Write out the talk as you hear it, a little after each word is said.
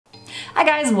Hi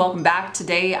guys, and welcome back.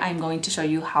 Today I'm going to show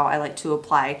you how I like to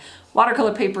apply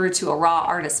watercolor paper to a raw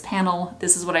artist panel.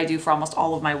 This is what I do for almost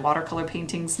all of my watercolor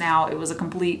paintings now. It was a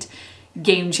complete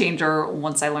game changer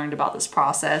once I learned about this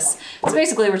process. So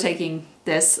basically we're taking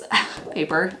this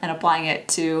paper and applying it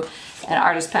to an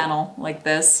artist panel like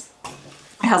this.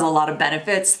 It has a lot of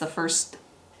benefits. The first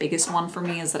biggest one for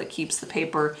me is that it keeps the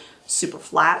paper super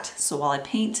flat. So while I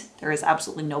paint, there is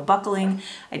absolutely no buckling.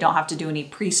 I don't have to do any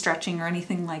pre-stretching or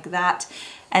anything like that.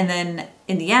 And then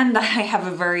in the end, I have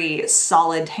a very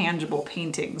solid, tangible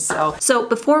painting. So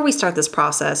before we start this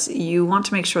process, you want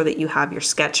to make sure that you have your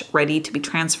sketch ready to be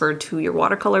transferred to your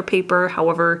watercolor paper.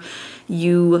 However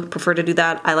you prefer to do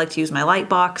that, I like to use my light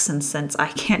box. And since I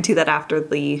can't do that after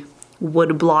the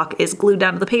wood block is glued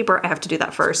down to the paper, I have to do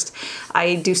that first.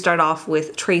 I do start off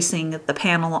with tracing the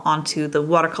panel onto the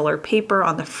watercolor paper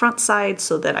on the front side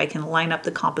so that I can line up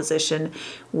the composition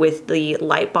with the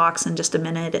light box in just a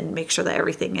minute and make sure that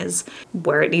everything is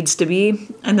where it needs to be.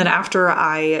 And then after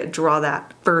I draw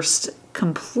that first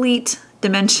complete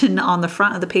dimension on the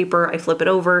front of the paper, I flip it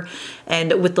over,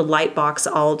 and with the light box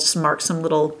I'll just mark some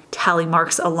little tally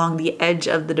marks along the edge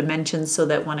of the dimensions so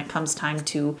that when it comes time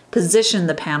to position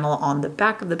the panel on the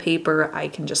back of the paper, I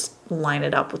can just line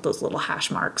it up with those little hash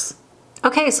marks.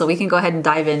 Okay, so we can go ahead and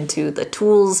dive into the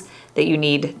tools that you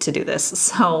need to do this.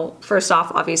 So first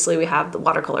off, obviously we have the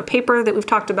watercolor paper that we've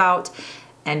talked about,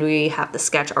 and we have the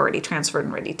sketch already transferred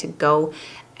and ready to go.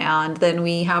 And then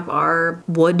we have our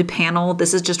wood panel.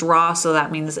 This is just raw, so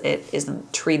that means it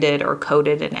isn't treated or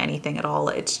coated in anything at all.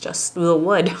 It's just the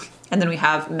wood. And then we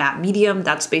have matte medium.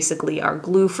 That's basically our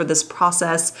glue for this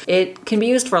process. It can be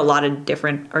used for a lot of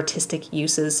different artistic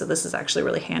uses, so this is actually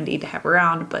really handy to have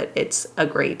around, but it's a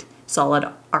great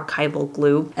solid archival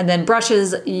glue. And then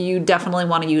brushes, you definitely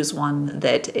want to use one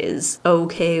that is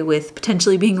okay with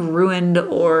potentially being ruined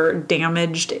or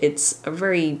damaged. It's a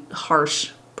very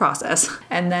harsh process.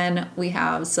 And then we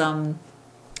have some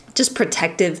just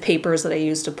protective papers that I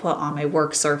use to put on my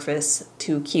work surface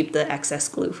to keep the excess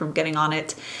glue from getting on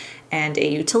it. And a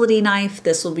utility knife.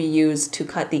 This will be used to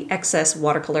cut the excess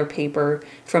watercolor paper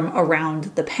from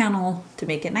around the panel to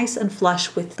make it nice and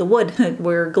flush with the wood that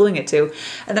we're gluing it to.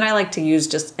 And then I like to use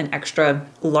just an extra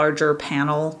larger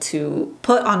panel to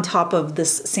put on top of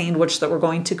this sandwich that we're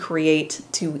going to create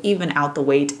to even out the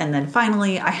weight. And then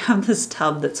finally, I have this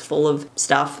tub that's full of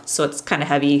stuff, so it's kind of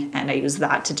heavy, and I use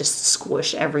that to just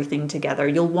squish everything together.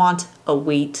 You'll want a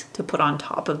weight to put on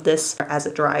top of this as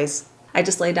it dries. I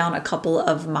just lay down a couple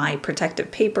of my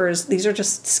protective papers. These are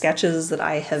just sketches that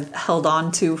I have held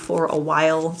on to for a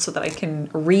while so that I can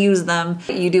reuse them.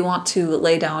 You do want to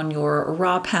lay down your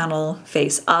raw panel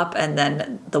face up and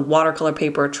then the watercolor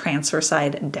paper transfer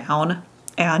side down.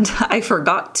 And I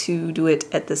forgot to do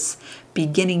it at this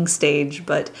beginning stage,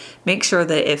 but make sure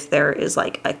that if there is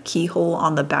like a keyhole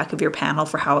on the back of your panel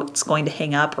for how it's going to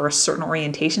hang up or a certain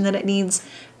orientation that it needs,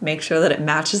 make sure that it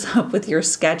matches up with your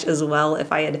sketch as well.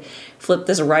 If I had flipped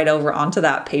this right over onto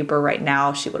that paper right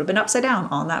now, she would have been upside down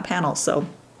on that panel. So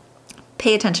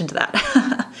pay attention to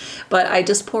that. But I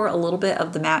just pour a little bit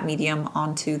of the matte medium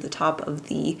onto the top of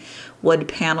the wood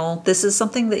panel. This is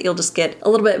something that you'll just get a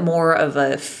little bit more of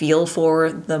a feel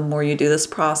for the more you do this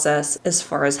process as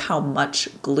far as how much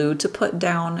glue to put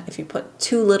down. If you put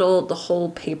too little, the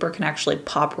whole paper can actually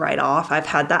pop right off. I've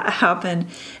had that happen.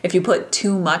 If you put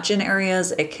too much in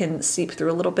areas, it can seep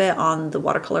through a little bit on the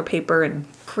watercolor paper and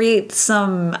create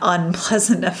some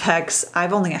unpleasant effects.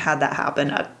 I've only had that happen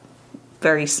a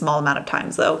very small amount of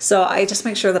times though. So I just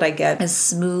make sure that I get as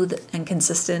smooth and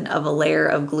consistent of a layer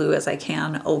of glue as I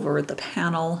can over the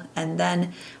panel. And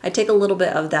then I take a little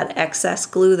bit of that excess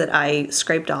glue that I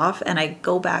scraped off and I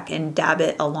go back and dab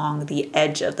it along the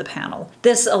edge of the panel.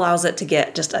 This allows it to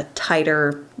get just a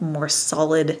tighter, more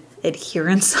solid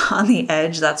adherence on the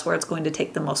edge. That's where it's going to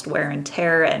take the most wear and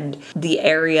tear, and the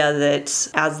area that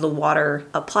as the water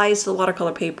applies to the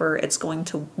watercolor paper, it's going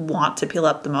to want to peel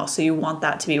up the most. So you want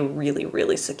that to be really,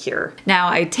 really secure. Now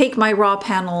I take my raw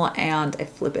panel and I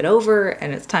flip it over,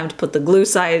 and it's time to put the glue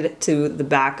side to the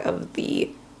back of the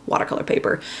watercolor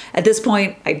paper. At this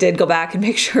point, I did go back and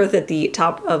make sure that the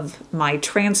top of my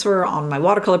transfer on my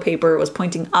watercolor paper was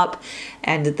pointing up,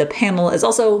 and the panel is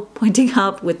also pointing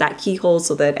up with that keyhole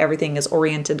so that everything is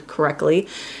oriented correctly.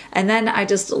 And then I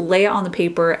just lay it on the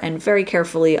paper and very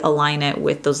carefully align it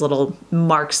with those little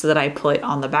marks that I put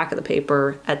on the back of the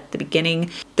paper at the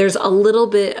beginning. There's a little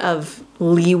bit of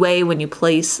leeway when you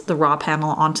place the raw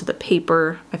panel onto the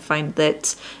paper. I find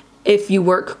that If you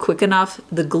work quick enough,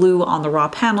 the glue on the raw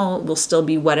panel will still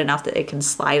be wet enough that it can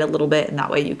slide a little bit, and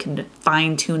that way you can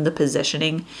fine tune the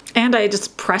positioning. And I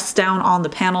just press down on the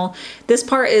panel. This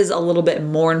part is a little bit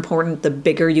more important the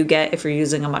bigger you get. If you're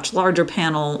using a much larger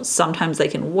panel, sometimes they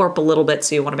can warp a little bit,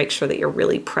 so you want to make sure that you're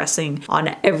really pressing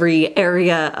on every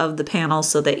area of the panel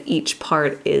so that each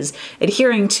part is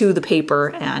adhering to the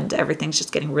paper and everything's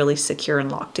just getting really secure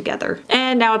and locked together.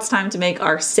 And now it's time to make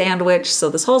our sandwich. So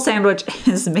this whole sandwich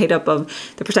is made up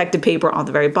of the protective paper on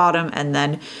the very bottom, and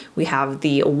then we have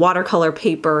the watercolor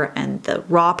paper and the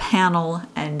raw panel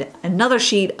and another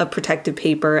sheet of protective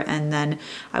paper, and then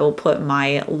I will put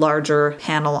my larger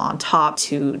panel on top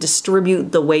to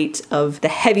distribute the weight of the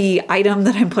heavy item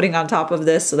that I'm putting on top of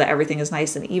this so that everything is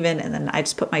nice and even, and then I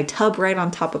just put my tub right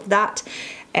on top of that,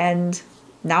 and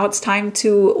now it's time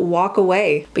to walk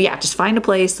away. But yeah, just find a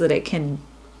place that it can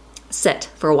sit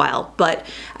for a while, but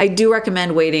I do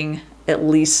recommend waiting at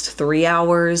least 3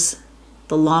 hours.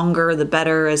 The longer the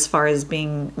better, as far as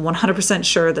being 100%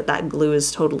 sure that that glue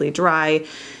is totally dry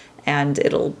and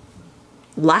it'll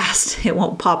last. It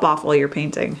won't pop off while you're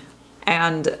painting.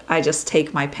 And I just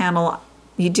take my panel.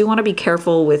 You do want to be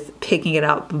careful with picking it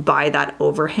up by that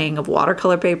overhang of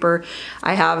watercolor paper.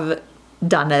 I have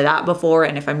done that before,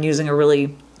 and if I'm using a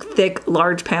really thick,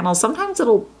 large panel, sometimes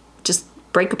it'll just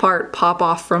break apart, pop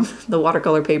off from the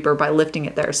watercolor paper by lifting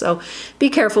it there. So be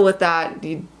careful with that.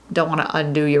 You don't want to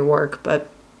undo your work, but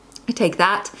I take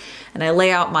that and I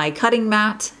lay out my cutting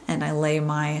mat and I lay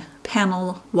my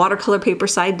panel watercolor paper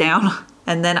side down,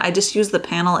 and then I just use the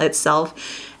panel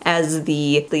itself as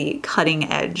the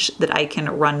cutting edge that I can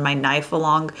run my knife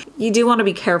along. You do want to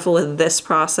be careful with this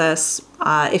process.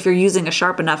 If you're using a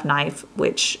sharp enough knife,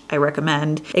 which I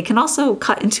recommend, it can also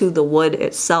cut into the wood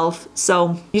itself.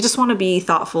 So you just want to be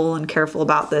thoughtful and careful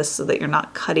about this so that you're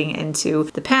not cutting into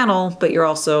the panel, but you're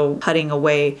also cutting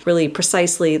away really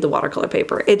precisely the watercolor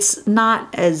paper. It's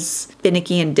not as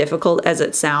finicky and difficult as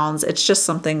it sounds. It's just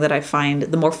something that I find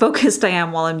the more focused I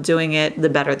am while I'm doing it, the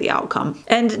better the outcome.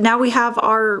 And now we have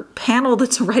our panel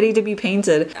that's ready to be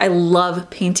painted. I love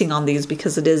painting on these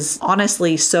because it is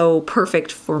honestly so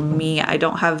perfect for me. I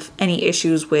don't have any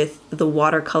issues with the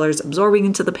watercolors absorbing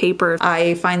into the paper.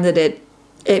 I find that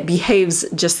it behaves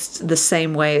just the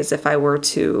same way as if I were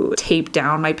to tape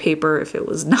down my paper if it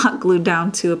was not glued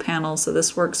down to a panel. So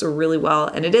this works really well,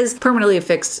 and it is permanently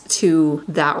affixed to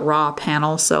that raw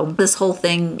panel. So this whole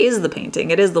thing is the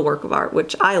painting. It is the work of art,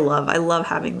 which I love. I love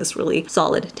having this really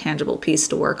solid, tangible piece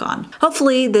to work on.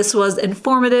 Hopefully this was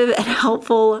informative and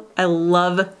helpful. I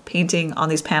love painting on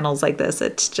these panels like this.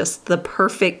 It's just the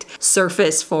perfect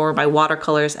surface for my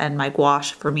watercolors and my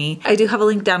gouache for me. I do have a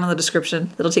link down in the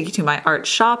description that'll take you to my art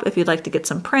shop if you'd like to get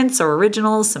some prints or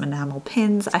originals, some enamel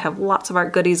pins. I have lots of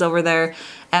art goodies over there.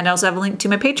 And I also have a link to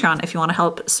my Patreon if you want to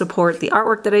help support the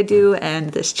artwork that I do and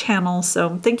this channel.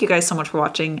 So thank you guys so much for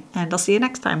watching, and I'll see you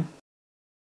next time.